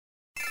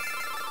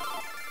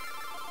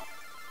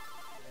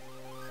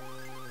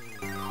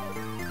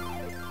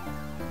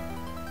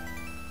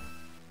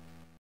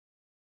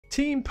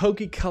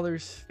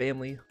TeamPokeColors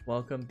family,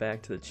 welcome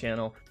back to the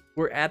channel.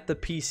 We're at the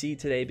PC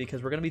today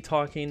because we're going to be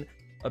talking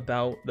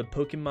about the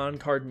Pokemon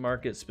card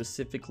market,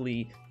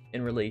 specifically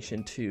in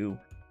relation to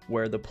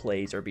where the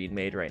plays are being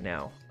made right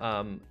now.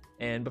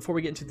 And before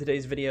we get into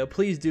today's video,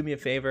 please do me a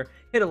favor,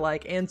 hit a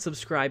like and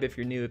subscribe if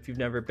you're new, if you've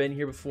never been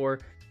here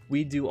before.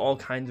 We do all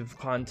kinds of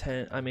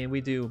content. I mean,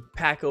 we do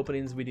pack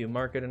openings, we do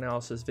market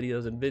analysis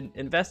videos, and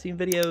investing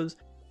videos,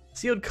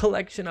 sealed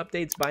collection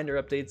updates,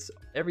 binder updates,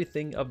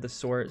 everything of the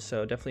sort.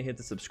 So definitely hit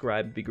the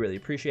subscribe, it'd be greatly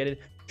appreciated.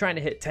 Trying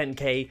to hit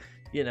 10K,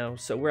 you know,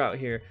 so we're out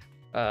here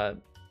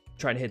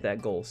trying to hit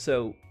that goal.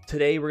 So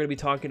today we're going to be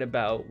talking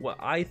about what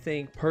I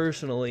think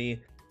personally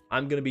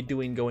I'm going to be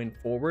doing going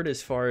forward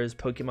as far as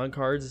Pokemon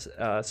cards,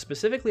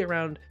 specifically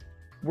around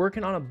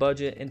working on a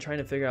budget and trying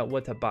to figure out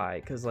what to buy,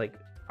 because like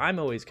I'm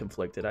always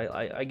conflicted.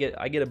 I get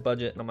a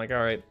budget and I'm like,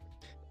 all right,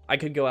 I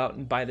could go out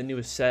and buy the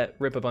newest set,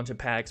 rip a bunch of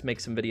packs, make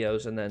some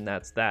videos, and then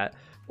that's that.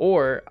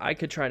 Or I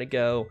could try to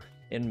go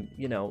and,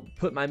 you know,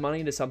 put my money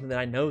into something that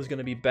I know is going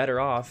to be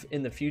better off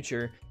in the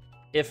future,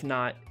 if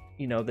not,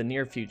 you know, the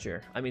near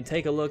future. I mean,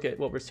 take a look at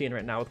what we're seeing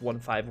right now with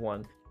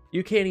 151.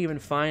 You can't even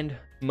find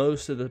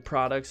most of the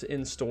products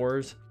in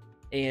stores,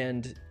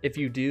 and if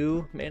you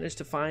do manage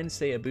to find,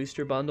 say, a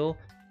booster bundle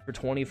for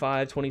 $25,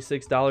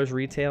 $26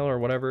 retail or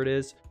whatever it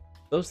is,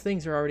 those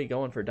things are already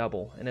going for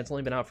double, and it's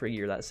only been out for a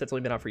year. That set's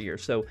only been out for a year.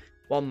 So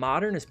while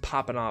modern is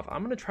popping off,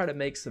 I'm going to try to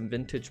make some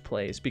vintage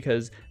plays,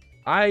 because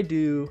I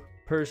do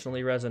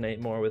personally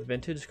resonate more with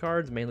vintage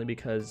cards, mainly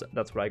because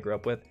that's what I grew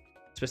up with,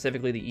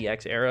 specifically the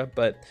EX era.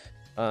 But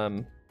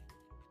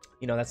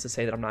you know, that's to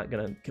say that I'm not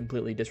going to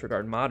completely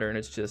disregard modern.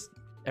 It's just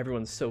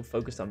everyone's so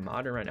focused on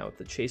modern right now with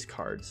the chase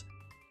cards,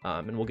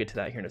 and we'll get to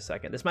that here in a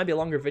second. This might be a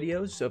longer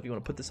video, so if you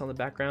want to put this on the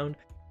background,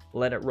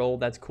 let it roll,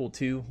 that's cool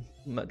too.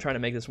 I'm trying to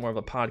make this more of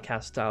a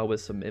podcast style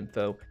with some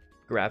info,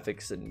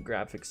 graphics,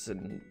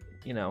 and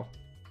you know,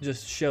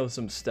 just show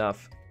some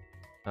stuff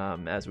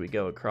as we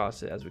go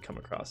across it, as we come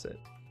across it.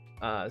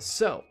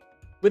 So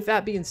with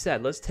that being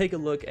said, let's take a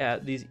look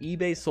at these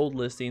eBay sold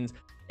listings,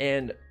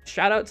 and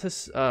shout out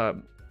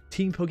to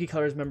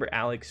TeamPokeColors member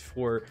Alex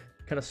for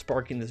kind of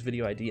sparking this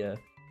video idea.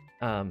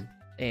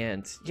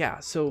 And yeah,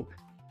 so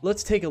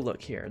let's take a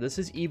look here. This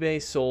is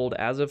eBay sold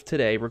as of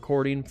today,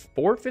 recording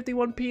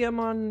 4:51 p.m.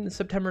 on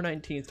September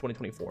 19th,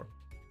 2024.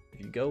 If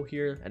you go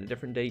here at a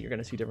different date, you're going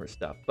to see different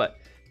stuff. But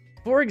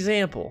for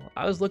example,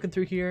 I was looking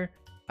through here,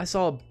 I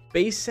saw a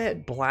base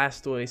set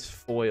Blastoise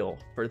foil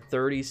for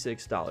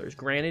 $36.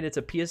 Granted, it's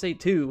a PSA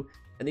 2,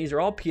 and these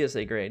are all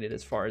PSA graded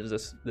as far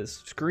as this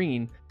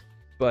screen.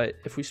 But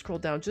if we scroll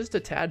down just a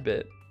tad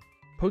bit,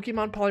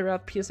 Pokemon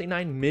Polyrath PSA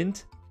 9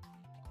 mint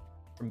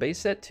from base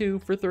set 2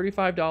 for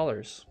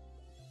 $35.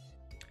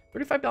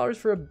 $35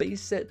 for a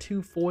base set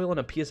 2 foil and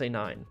a PSA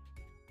 9.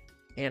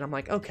 And I'm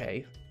like,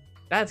 okay,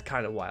 that's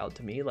kind of wild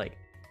to me. Like,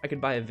 I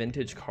could buy a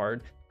vintage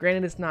card.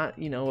 Granted, it's not,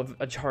 you know,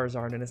 a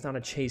Charizard, and it's not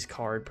a chase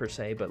card per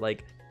se, but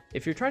like,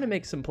 if you're trying to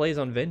make some plays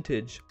on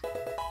vintage,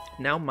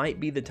 now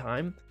might be the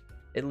time.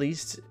 At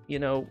least, you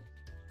know,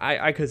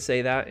 I could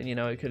say that, and, you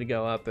know, it could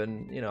go up,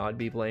 and, you know, I'd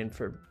be blamed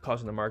for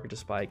causing the market to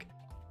spike.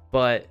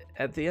 But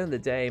at the end of the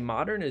day,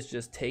 modern is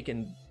just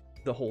taking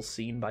the whole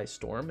scene by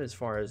storm as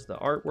far as the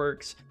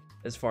artworks,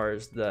 as far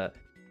as the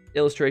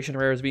illustration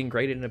rares being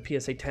graded, and a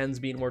PSA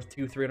 10s being worth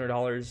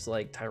 $200-300,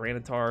 like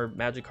Tyranitar,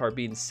 Magikarp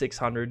being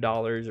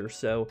 $600 or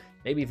so,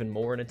 maybe even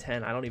more in a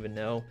 10, I don't even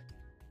know.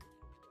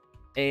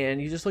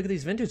 And you just look at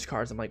these vintage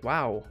cards, I'm like,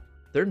 wow,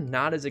 they're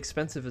not as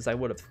expensive as I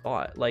would have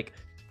thought. Like,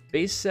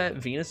 base set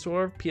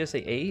Venusaur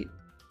PSA 8,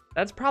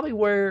 that's probably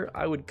where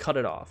I would cut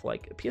it off.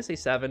 Like PSA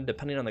 7,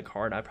 depending on the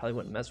card, I probably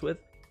wouldn't mess with.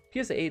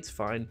 PSA 8's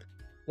fine.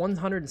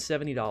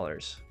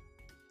 $170.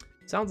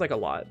 Sounds like a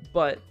lot,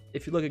 but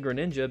if you look at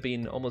Greninja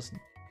being almost,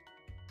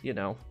 you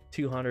know,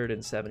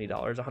 $270,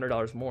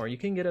 $100 more, you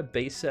can get a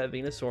base set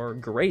Venusaur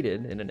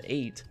graded in an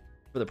 8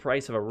 for the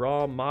price of a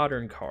raw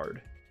modern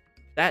card.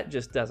 That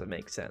just doesn't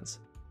make sense.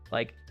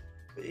 Like,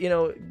 you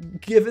know,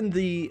 given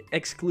the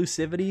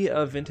exclusivity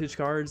of vintage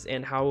cards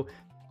and how,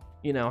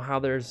 you know, how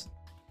there's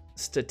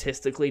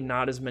statistically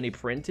not as many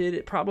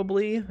printed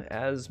probably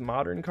as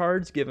modern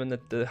cards, given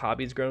that the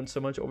hobby's grown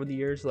so much over the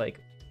years, like,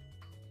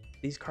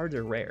 these cards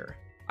are rare,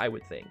 I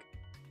would think,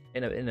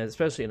 and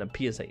especially in a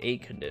PSA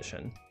 8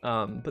 condition.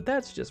 But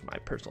that's just my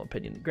personal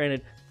opinion.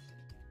 Granted,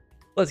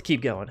 let's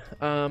keep going.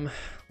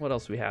 What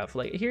else do we have?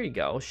 Like, here you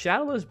go,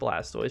 Shadowless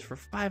Blastoise for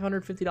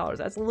 $550.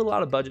 That's a little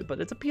out of budget, but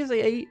it's a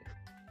PSA 8.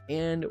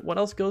 And what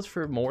else goes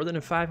for more than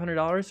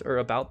 $500, or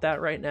about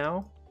that right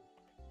now?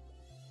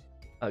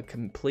 A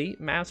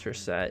complete master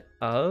set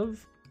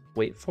of,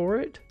 wait for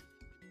it,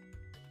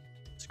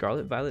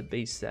 Scarlet Violet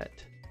base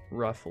set,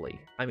 roughly.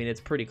 I mean,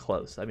 it's pretty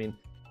close. I mean,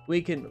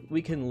 we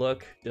can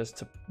look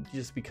just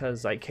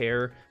because I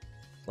care.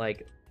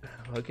 Like,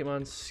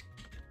 Pokemon's,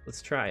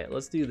 let's try it.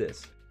 Let's do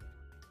this.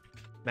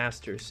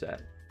 Master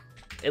set.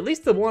 At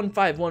least the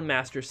 151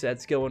 master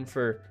set's going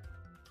for.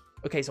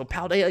 Okay, so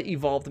Paldea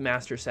Evolved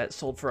Master Set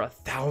sold for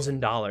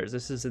 $1,000.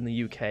 This is in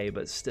the UK,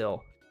 but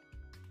still.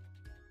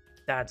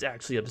 That's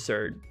actually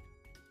absurd.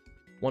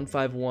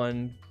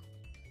 151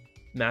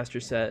 master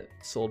set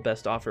sold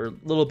best offer, a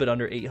little bit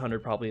under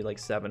 800, probably like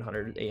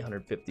 700,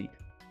 850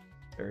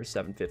 or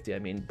 750. I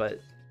mean, but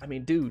I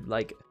mean, dude,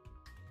 like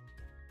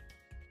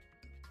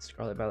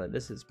Scarlet Violet,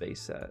 this is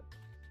base set,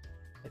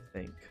 I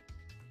think.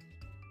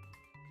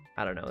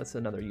 I don't know, it's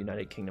another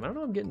United Kingdom. I don't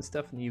know, I'm getting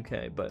stuff in the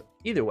UK, but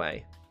either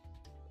way,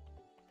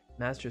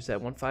 master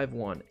set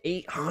 151,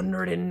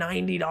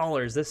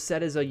 $890. This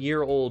set is a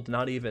year old,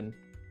 not even,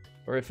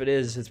 or if it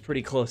is, it's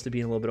pretty close to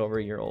being a little bit over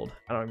a year old.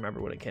 I don't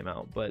remember when it came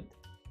out, but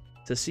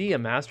to see a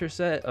master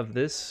set of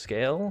this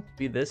scale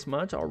be this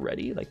much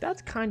already, like,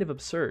 that's kind of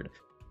absurd.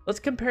 Let's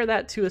compare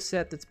that to a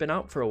set that's been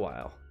out for a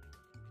while.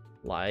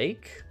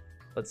 Like,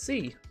 let's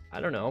see,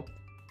 I don't know,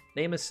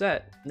 name a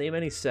set, name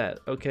any set.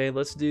 Okay,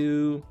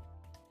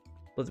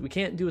 we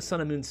can't do a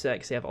Sun and Moon set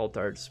because they have alt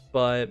arts,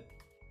 but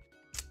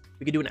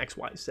we could do an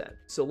XY set.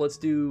 So let's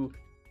do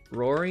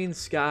Roaring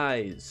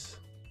Skies.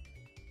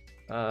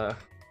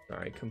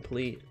 Sorry,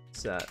 complete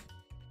set.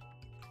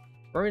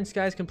 Roaring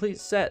Skies complete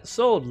set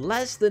sold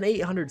less than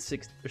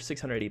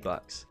 680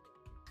 bucks.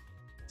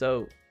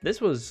 So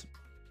this was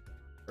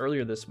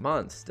earlier this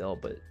month still,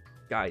 but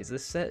guys,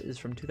 this set is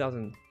from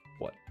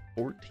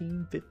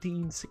 2014,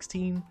 15,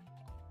 16.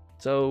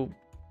 So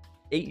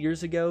 8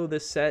 years ago,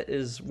 this set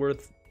is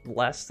worth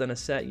less than a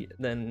set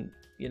than,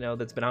 you know,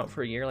 that's been out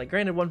for a year. Like,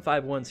 granted,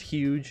 151's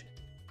huge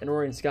and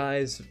Roaring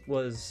Skies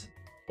was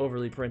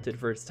overly printed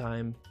for its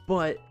time,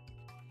 but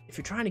if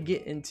you're trying to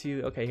get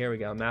into, okay, here we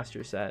go,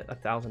 master set,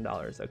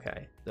 $1,000.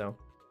 Okay, so,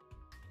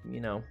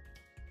 you know,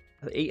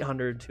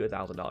 $800 to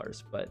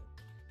 $1,000. But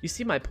you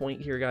see my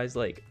point here, guys.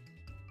 Like,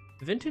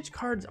 vintage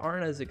cards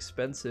aren't as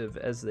expensive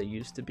as they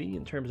used to be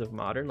in terms of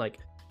modern. Like,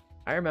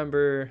 I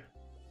remember,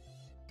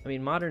 I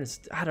mean, modern is,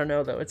 I don't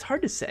know though, it's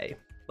hard to say.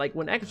 Like,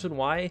 when X and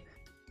Y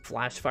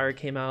Flash Fire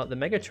came out, the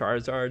Mega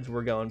Charizards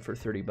were going for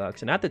 30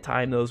 bucks, and at the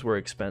time those were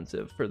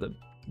expensive for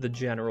the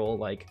general,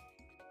 like,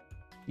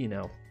 you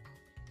know,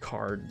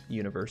 card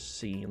universe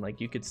scene. Like,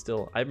 you could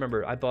still, I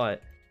remember I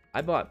bought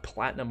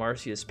Platinum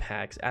Arceus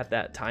packs at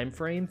that time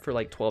frame for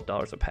like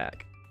 $12 a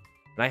pack,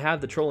 and I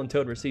have the Troll and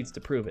Toad receipts to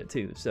prove it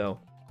too. So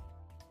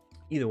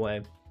either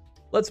way,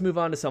 let's move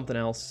on to something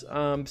else.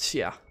 So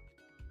yeah,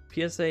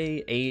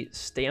 PSA 8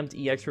 stamped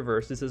EX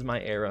reverse, this is my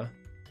era,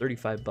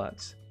 35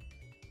 bucks,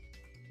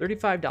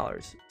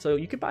 $35. So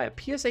you could buy a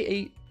PSA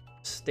 8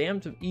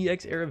 stamped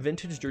EX era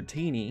vintage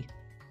Dratini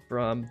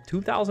from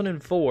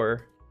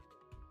 2004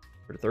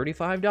 for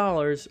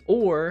 $35,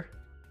 or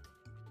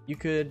you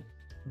could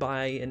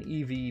buy an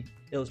EV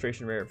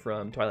illustration rare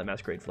from Twilight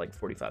Masquerade for like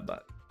 45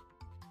 bucks.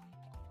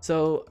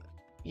 So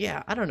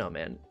yeah, I don't know,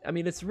 man. I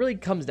mean, it's really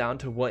comes down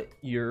to what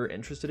you're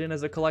interested in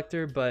as a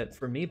collector, but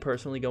for me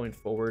personally, going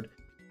forward,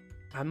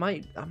 I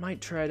might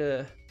try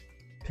to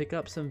pick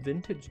up some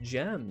vintage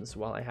gems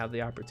while I have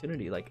the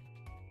opportunity. Like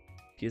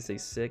PSA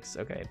 6,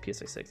 okay,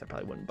 PSA 6 I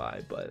probably wouldn't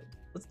buy, but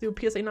let's do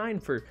a PSA 9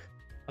 for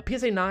a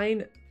PSA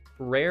 9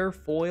 rare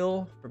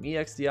foil from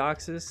EX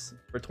Deoxys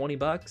for 20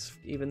 bucks,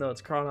 even though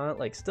it's Chronon,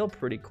 like, still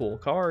pretty cool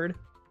card.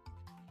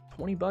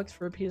 20 bucks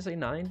for a PSA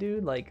 9,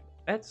 dude, like,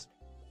 that's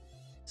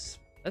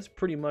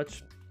pretty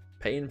much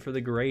paying for the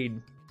grade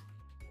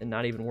and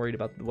not even worried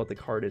about what the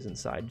card is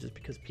inside, just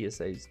because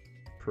PSA is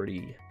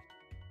pretty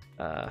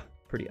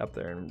up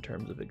there in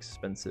terms of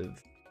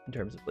expensive, in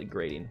terms of like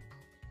grading.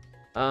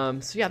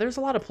 So yeah, there's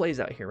a lot of plays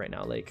out here right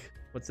now. Like,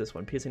 what's this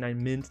one? PSA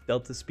 9 Mint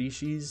Delta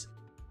Species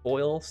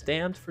foil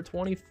stamped for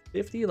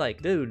 $20.50.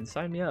 Like, dude,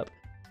 sign me up.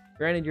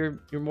 Granted, your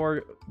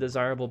more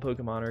desirable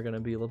Pokemon are gonna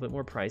be a little bit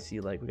more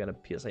pricey. Like, we got a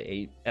PSA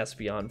 8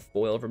 Espeon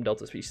foil from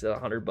Delta Species at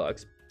 100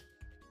 bucks.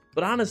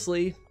 But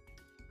honestly,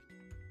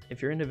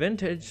 if you're into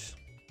vintage,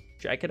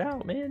 check it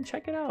out, man.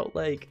 Check it out.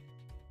 Like,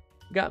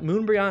 got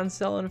Moonbreon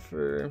selling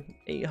for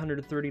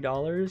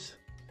 $830.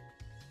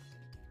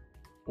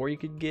 Or you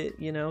could get,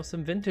 you know,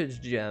 some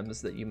vintage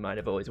gems that you might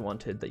have always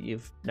wanted that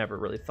you've never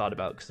really thought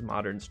about, because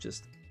modern's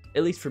just,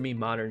 at least for me,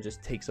 modern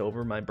just takes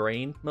over my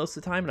brain most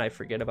of the time, and I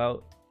forget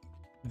about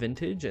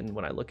vintage. And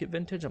when I look at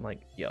vintage, I'm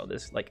like, yo,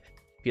 this, like,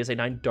 PSA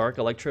 9 Dark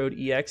Electrode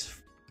EX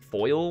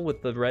foil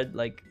with the red,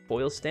 like,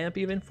 foil stamp,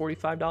 even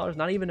 $45,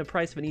 not even the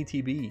price of an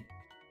ETB.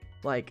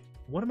 Like,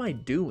 what am I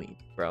doing,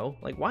 bro?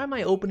 Like, why am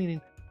I opening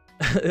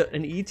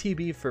an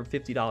ETB for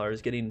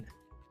 $50, getting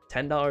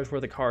 $10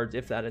 worth of cards,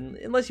 if that, and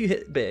unless you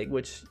hit big,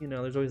 which, you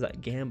know, there's always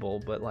that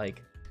gamble. But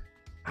like,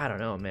 I don't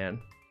know, man,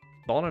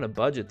 balling on a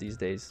budget these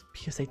days.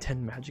 PSA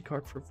 10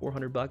 Magikarp for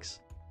 400 bucks.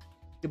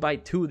 You could buy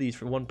 2 of these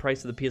for one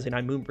price of the PSA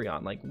 9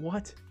 Moonbreon. Like,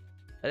 what?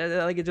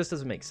 Like, it just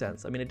doesn't make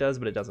sense. I mean, it does,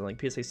 but it doesn't. Like,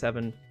 PSA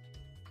 7,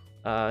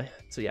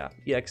 so yeah,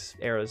 EX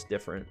era is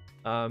different.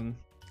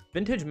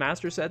 Vintage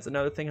master sets,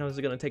 another thing I was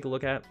going to take a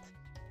look at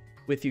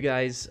with you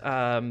guys.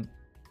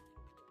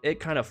 It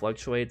kind of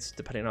fluctuates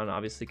depending on,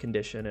 obviously,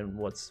 condition and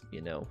what's,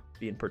 you know,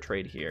 being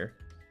portrayed here.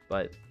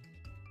 But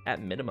at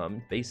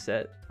minimum, base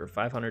set for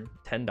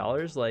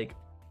 $510, like,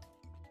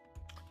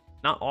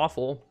 not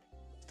awful,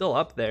 still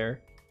up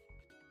there.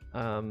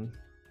 But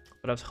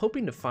I was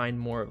hoping to find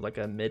more of like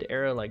a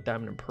mid-era, like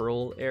Diamond and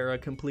Pearl era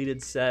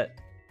completed set,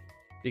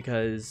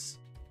 because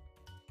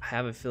I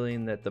have a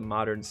feeling that the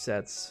modern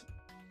sets,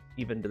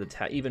 even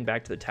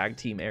back to the tag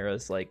team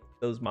eras, like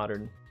those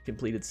modern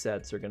completed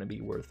sets are going to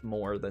be worth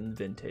more than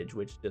vintage,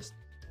 which just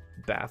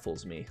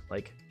baffles me.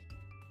 Like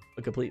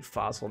a complete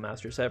fossil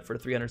master set for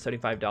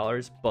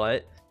 $375,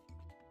 but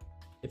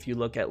if you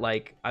look at,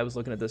 like, I was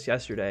looking at this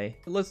yesterday,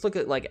 let's look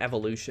at like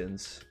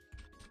evolutions,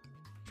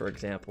 for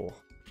example,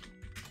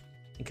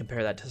 and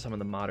compare that to some of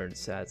the modern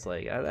sets.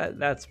 Like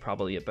that's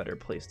probably a better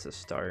place to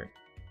start.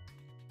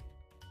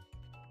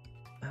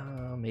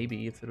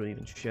 Maybe if it'll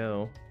even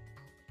show.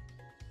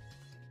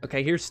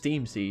 Okay, here's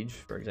Steam Siege,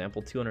 for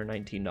example,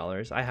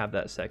 $219. I have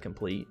that set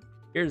complete.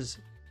 Here's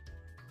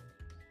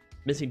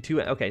missing two.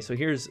 Okay, so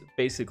here's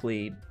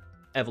basically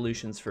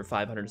evolutions for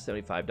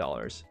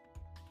 $575,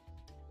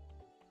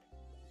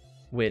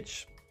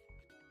 which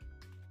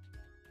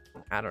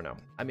I don't know.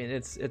 I mean,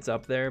 it's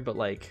up there, but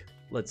like,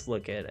 let's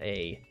look at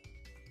a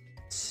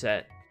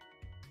set.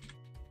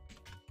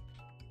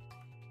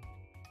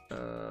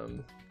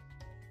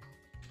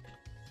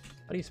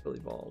 How do you spell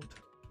evolved?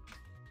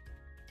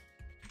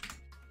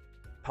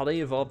 How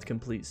they evolved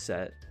complete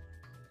set,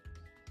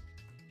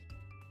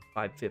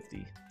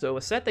 $550. So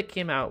a set that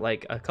came out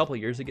like a couple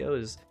years ago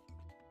is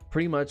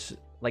pretty much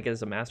like,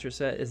 as a master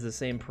set, is the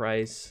same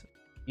price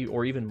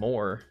or even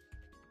more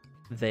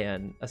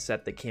than a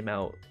set that came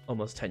out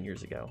almost 10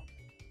 years ago.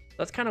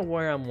 That's kind of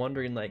where I'm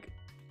wondering, like,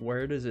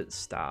 where does it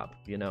stop?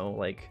 You know,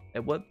 like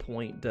at what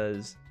point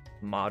does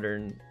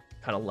modern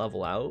kind of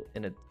level out?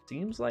 And it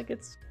seems like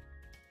it's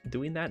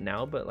doing that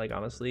now, but like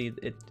honestly,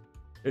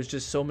 there's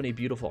just so many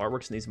beautiful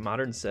artworks in these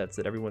modern sets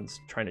that everyone's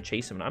trying to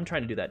chase them, and I'm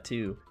trying to do that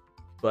too.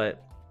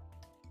 But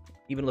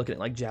even looking at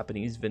like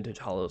Japanese vintage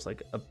holos,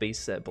 like a base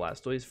set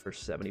Blastoise for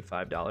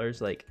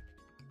 $75, like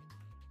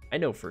I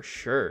know for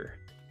sure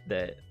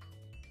that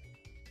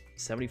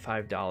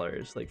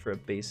 $75 like for a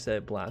base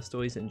set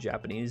Blastoise in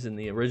Japanese in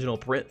the original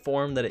print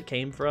form that it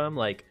came from,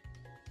 like,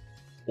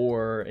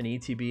 or an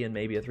ETB and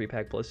maybe a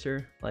 3-pack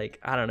blister, like,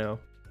 I don't know.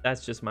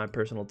 That's just my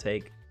personal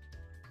take.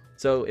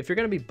 So if you're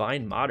going to be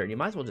buying modern, you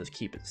might as well just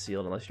keep it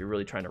sealed unless you're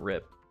really trying to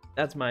rip.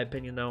 That's my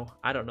opinion though.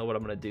 I don't know what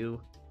I'm going to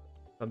do,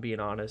 if I'm being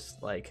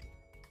honest. Like,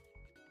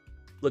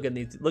 looking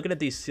at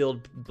these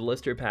sealed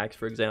blister packs,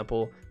 for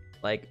example,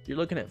 like you're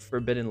looking at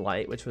Forbidden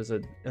Light, which was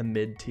a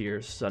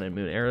mid-tier Sun and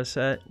Moon era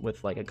set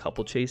with like a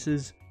couple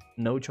chases,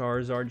 no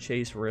Charizard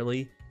chase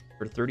really,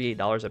 for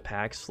 $38 a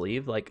pack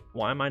sleeve. Like,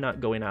 why am I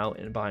not going out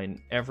and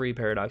buying every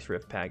Paradox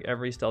Rift pack,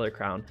 every Stellar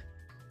Crown,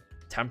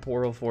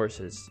 Temporal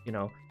Forces, you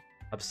know,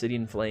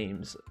 Obsidian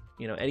Flames,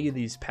 you know, any of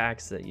these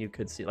packs that you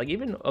could see, like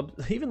even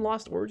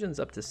Lost Origins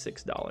up to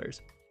 $6.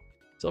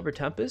 Silver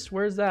Tempest,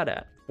 where's that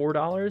at?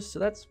 $4. So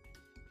that's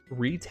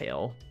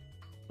retail.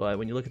 But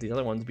when you look at these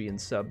other ones being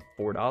sub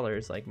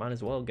 $4, like, might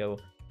as well go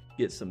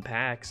get some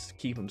packs,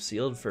 keep them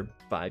sealed for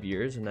 5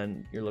 years, and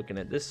then you're looking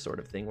at this sort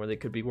of thing where they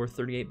could be worth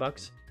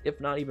 $38, if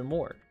not even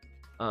more.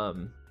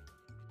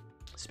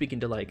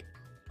 Speaking to like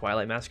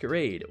Twilight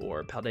Masquerade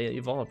or Paldea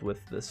Evolved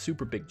with the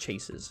super big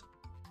chases,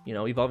 you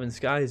know, Evolving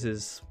Skies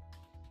is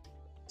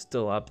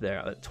still up there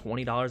at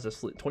 $20 a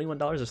sleeve,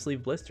 $21 a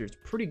sleeve blister. It's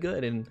pretty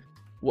good in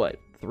what,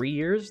 3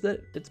 years that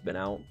it's been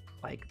out?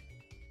 Like,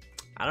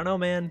 I don't know,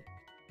 man.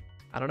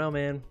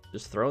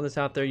 Just throwing this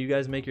out there. You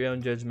guys make your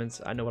own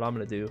judgments. I know what I'm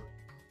gonna do.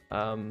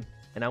 And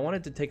I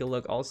wanted to take a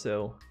look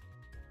also.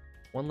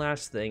 One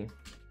last thing.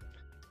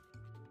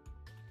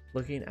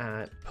 Looking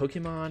at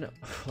Pokemon,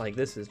 like,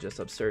 this is just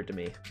absurd to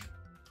me.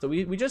 So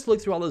we just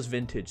looked through all those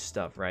vintage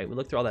stuff, right? We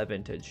looked through all that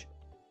vintage,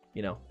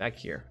 you know, back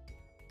here.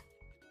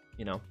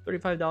 You know,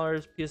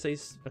 $35, PSA,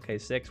 okay,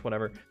 6,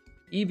 whatever.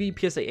 EV,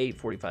 PSA 8,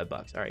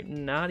 $45. All right,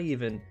 not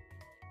even,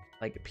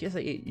 like, PSA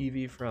 8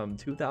 EV from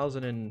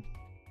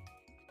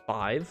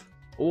 2005,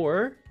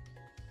 or,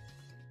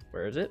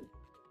 where is it?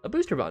 A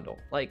booster bundle.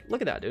 Like,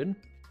 look at that, dude.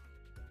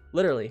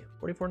 Literally,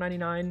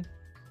 $44.99,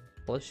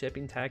 plus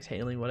shipping, tax,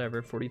 handling,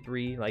 whatever,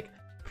 $43, like,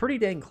 pretty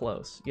dang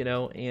close, you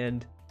know,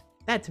 and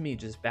that to me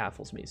just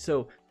baffles me.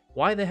 So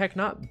why the heck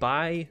not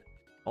buy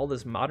all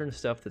this modern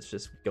stuff that's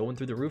just going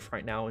through the roof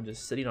right now and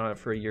just sitting on it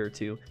for a year or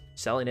two,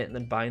 selling it, and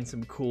then buying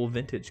some cool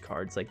vintage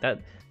cards like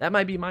that? That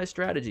might be my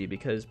strategy,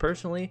 because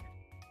personally,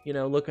 you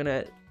know, looking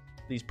at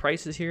these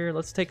prices here,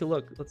 let's take a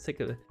look. Let's take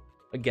a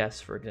guess,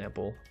 for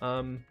example.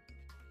 So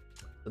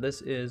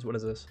this is, what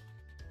is this?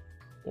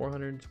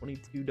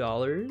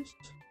 $422.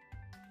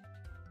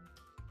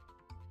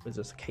 What is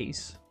this, a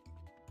case?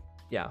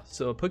 Yeah,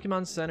 so a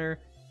Pokemon Center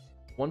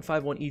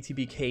 151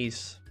 ETB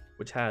case,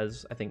 which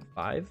has, I think,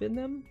 5 in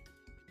them?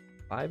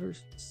 5 or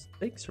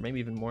 6, or maybe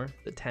even more.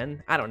 The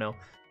 10? I don't know.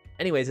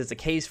 Anyways, it's a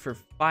case for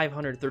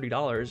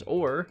 $530,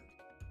 or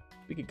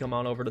we could come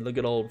on over to the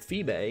good old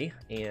Feebay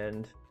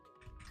and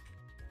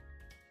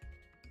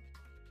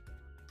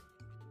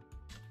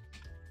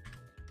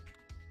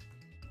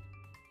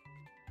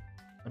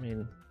I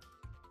mean,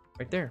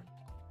 right there.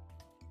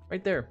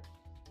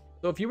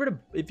 So if you would have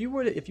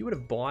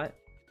bought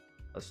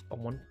a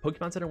one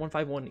Pokemon Center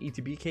 151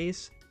 ETB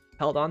case,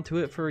 held on to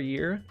it for a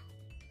year,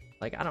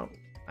 like, I don't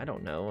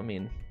know. I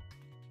mean,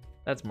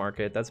 that's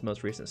market, that's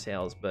most recent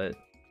sales, but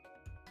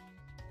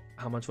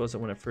how much was it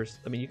when it first,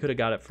 I mean, you could have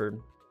got it for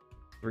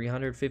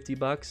 350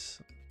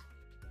 bucks.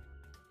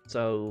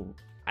 So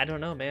I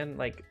don't know, man.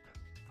 Like,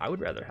 I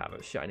would rather have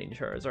a Shining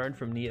Charizard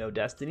from Neo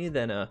Destiny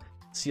than a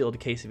sealed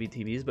case of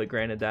ETBs, but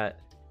granted that,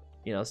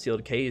 you know,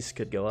 sealed case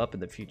could go up in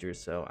the future.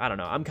 So I don't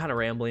know, I'm kind of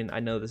rambling. I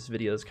know this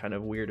video is kind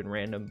of weird and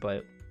random,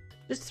 but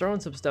just throwing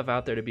some stuff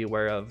out there to be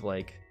aware of.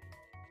 Like,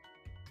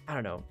 I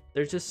don't know,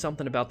 there's just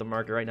something about the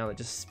market right now that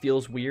just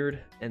feels weird,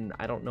 and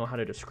I don't know how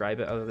to describe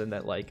it other than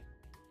that, like,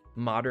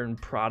 modern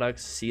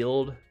products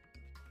sealed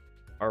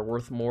are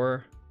worth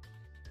more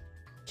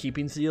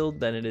keeping sealed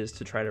than it is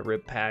to try to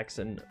rip packs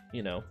and,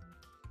 you know,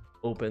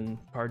 open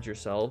cards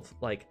yourself.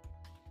 Like,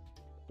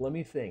 let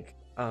me think.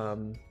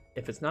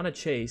 If it's not a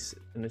chase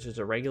and it's just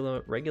a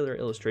regular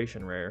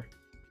illustration rare,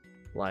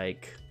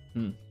 like,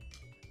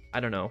 I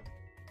don't know,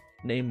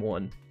 name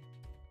one.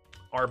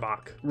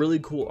 Arbok, really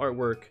cool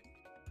artwork.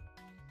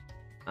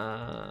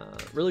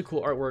 Really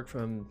cool artwork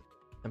from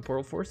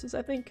Temporal Forces,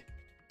 I think.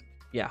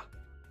 Yeah,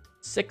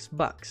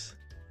 $6.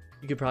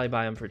 You could probably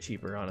buy them for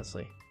cheaper,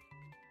 honestly.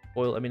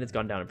 Oil, I mean, it's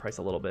gone down in price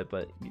a little bit,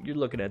 but you're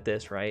looking at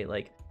this, right?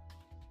 Like,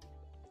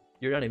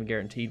 you're not even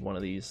guaranteed one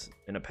of these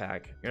in a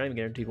pack. You're not even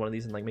guaranteed one of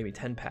these in like maybe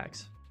 10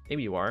 packs.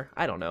 Maybe you are,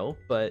 I don't know,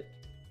 but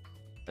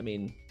I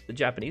mean, the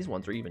Japanese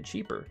ones are even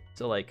cheaper.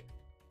 So like,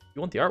 if you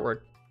want the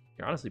artwork,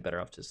 you're honestly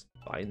better off just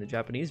buying the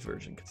Japanese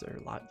version because they're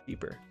a lot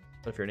cheaper.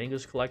 But if you're an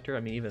English collector,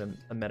 I mean, even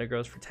a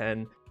Metagross for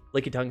 10,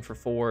 Licky Tongue for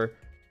 4,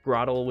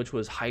 Grottle, which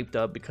was hyped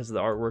up because the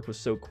artwork was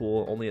so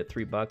cool, only at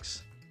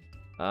 $3.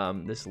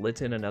 This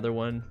Litten, another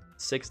one,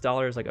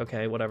 $6. Like,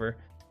 okay, whatever.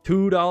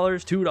 $2,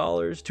 $2,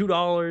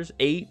 $2,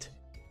 $8.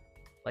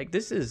 Like,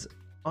 this is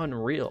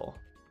unreal.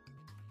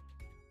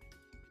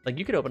 Like,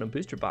 you could open a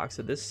booster box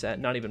of this set,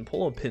 not even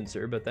pull a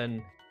pincer, but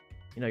then,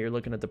 you know, you're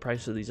looking at the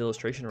price of these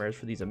illustration rares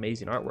for these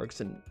amazing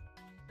artworks, and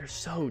they're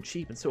so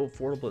cheap and so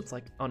affordable. It's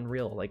like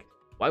unreal. Like,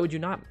 why would you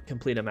not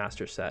complete a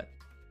master set?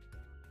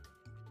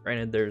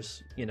 Granted,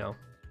 there's, you know,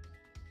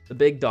 the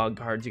big dog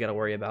cards you got to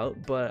worry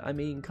about, but I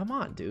mean, come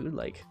on, dude.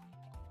 Like,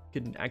 you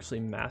can actually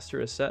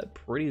master a set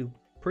pretty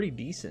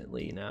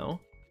decently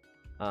now.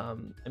 I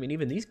mean,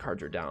 even these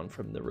cards are down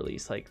from the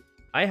release. Like,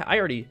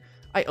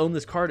 I own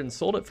this card and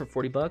sold it for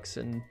 40 bucks,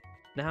 and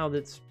now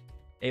I'm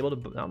able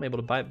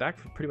to buy it back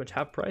for pretty much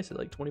half price at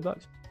like 20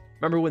 bucks.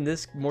 Remember when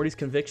this Morty's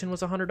Conviction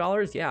was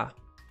 $100? Yeah,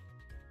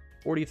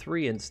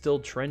 43 and still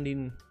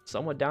trending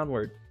somewhat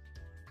downward.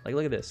 Like,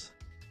 look at this.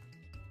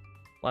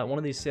 Like, one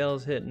of these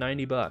sales hit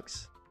 90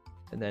 bucks,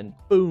 and then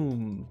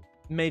boom,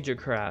 major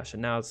crash,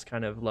 and now it's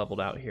kind of leveled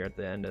out here at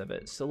the end of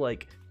it. So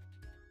like,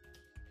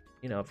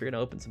 you know, if you're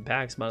gonna open some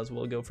packs, might as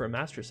well go for a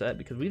master set,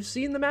 because we've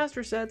seen the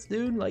master sets,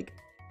 dude. Like,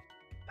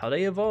 how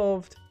they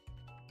evolved.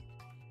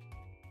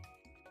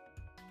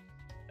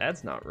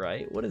 That's not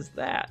right. What is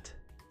that?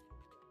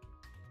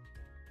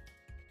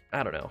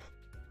 I don't know.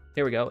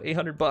 Here we go.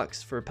 800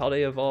 bucks for a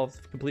Paldea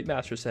Evolved complete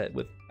master set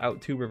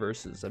without 2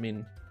 reverses. I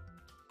mean,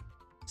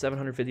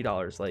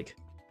 $750. Like,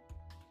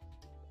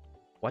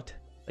 what?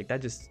 Like,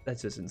 that's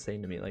just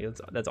insane to me. Like,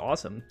 that's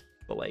awesome.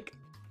 But like,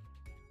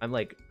 I'm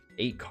like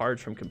 8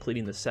 cards from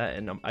completing the set,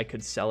 and I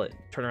could sell it,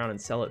 turn around and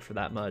sell it for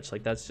that much.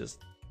 Like, that's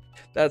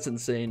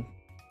insane.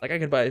 Like, I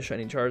could buy a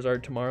Shining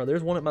Charizard tomorrow.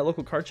 There's one at my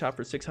local card shop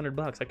for 600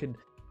 bucks. I could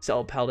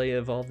sell a Paldea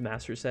Evolved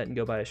master set and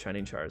go buy a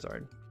Shining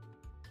Charizard.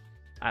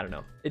 I don't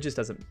know. It just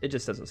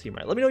doesn't seem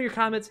right. Let me know your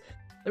comments.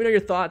 Let me know your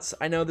thoughts.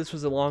 I know this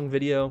was a long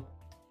video,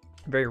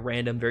 very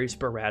random, very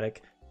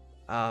sporadic.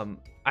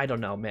 I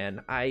don't know,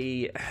 man.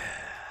 I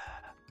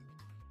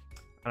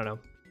don't know.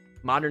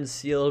 Modern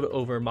sealed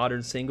over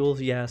modern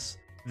singles, yes.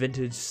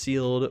 Vintage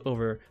sealed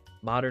over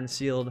modern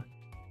sealed,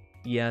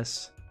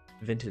 yes.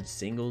 Vintage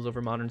singles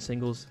over modern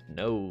singles,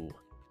 no.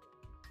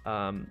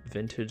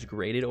 Vintage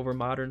graded over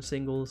modern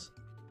singles,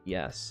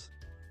 yes.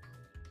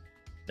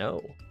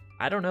 No.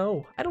 I don't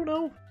know.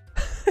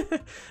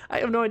 I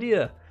have no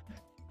idea.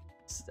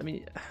 I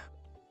mean,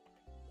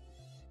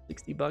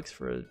 60 bucks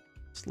for a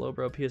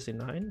Slowbro PSA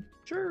 9?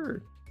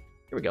 Sure.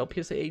 Here we go.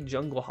 PSA 8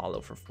 Jungle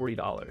Hollow for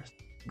 $40.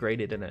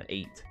 Graded in an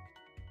 8.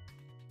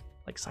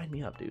 Like, sign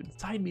me up, dude.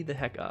 Sign me the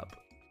heck up.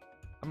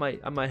 I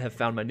might have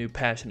found my new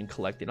passion in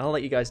collecting. I'll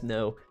let you guys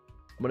know.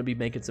 I'm going to be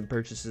making some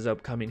purchases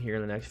upcoming here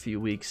in the next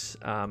few weeks.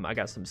 I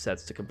got some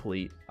sets to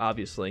complete,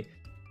 obviously.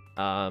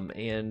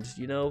 And,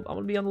 you know, I'm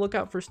going to be on the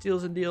lookout for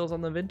steals and deals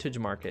on the vintage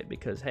market,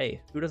 because,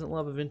 hey, who doesn't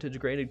love a vintage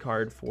graded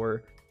card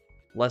for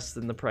less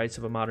than the price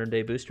of a modern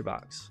day booster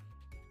box?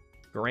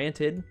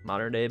 Granted,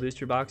 modern day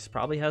booster box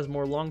probably has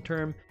more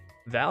long-term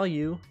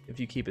value if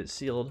you keep it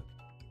sealed.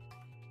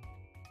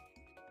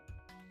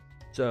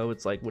 So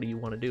it's like, what do you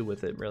want to do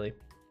with it, really?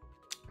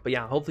 But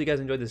yeah, hopefully you guys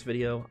enjoyed this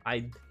video.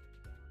 I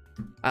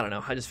don't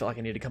know, I just felt like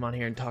I needed to come on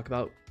here and talk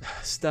about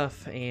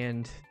stuff,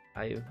 and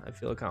I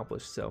feel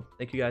accomplished. So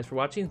thank you guys for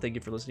watching. Thank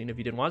you for listening if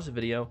you didn't watch the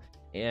video,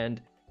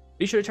 and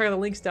be sure to check out the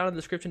links down in the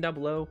description down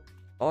below.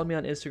 Follow me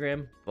on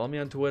Instagram, follow me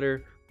on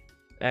Twitter,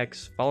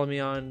 X, follow me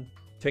on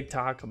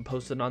TikTok. I'm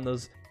posting on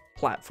those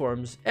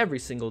platforms every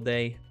single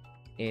day.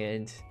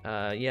 And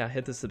yeah,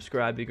 hit the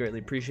subscribe, be greatly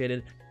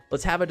appreciated.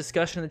 let's have a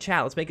discussion in the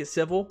chat. Let's make it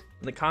civil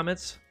in the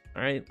comments.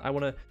 All right, I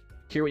want to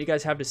hear what you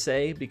guys have to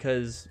say,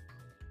 because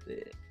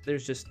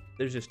there's just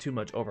too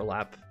much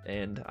overlap,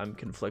 and I'm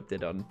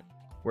conflicted on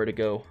where to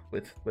go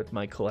with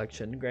my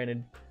collection.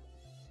 Granted,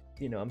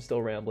 you know, I'm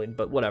still rambling,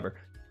 but whatever.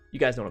 You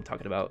guys know what I'm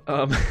talking about.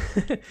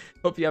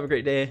 Hope you have a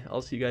great day.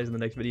 I'll see you guys in the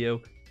next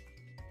video.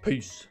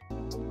 Peace.